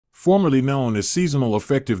Formerly known as seasonal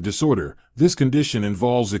affective disorder, this condition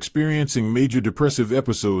involves experiencing major depressive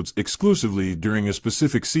episodes exclusively during a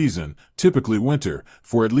specific season, typically winter,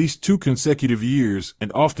 for at least 2 consecutive years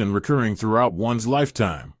and often recurring throughout one's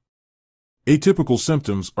lifetime. Atypical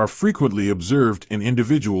symptoms are frequently observed in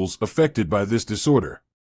individuals affected by this disorder.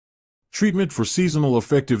 Treatment for seasonal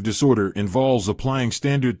affective disorder involves applying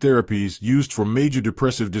standard therapies used for major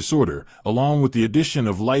depressive disorder, along with the addition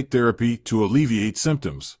of light therapy to alleviate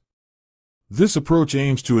symptoms. This approach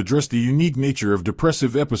aims to address the unique nature of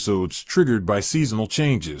depressive episodes triggered by seasonal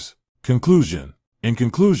changes. Conclusion. In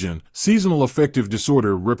conclusion, seasonal affective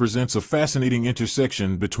disorder represents a fascinating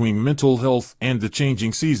intersection between mental health and the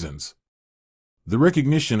changing seasons. The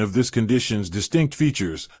recognition of this condition's distinct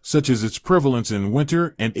features, such as its prevalence in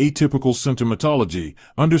winter and atypical symptomatology,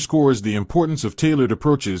 underscores the importance of tailored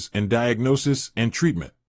approaches in diagnosis and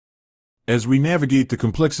treatment. As we navigate the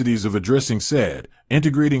complexities of addressing SAD,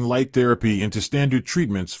 integrating light therapy into standard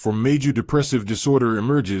treatments for major depressive disorder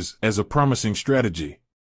emerges as a promising strategy.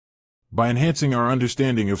 By enhancing our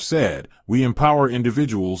understanding of SAD, we empower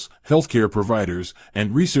individuals, healthcare providers,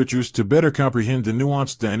 and researchers to better comprehend the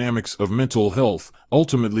nuanced dynamics of mental health,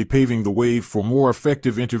 ultimately paving the way for more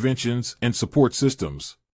effective interventions and support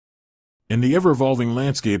systems. In the ever-evolving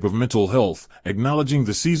landscape of mental health, acknowledging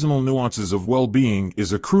the seasonal nuances of well-being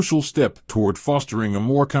is a crucial step toward fostering a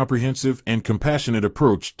more comprehensive and compassionate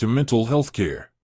approach to mental health care.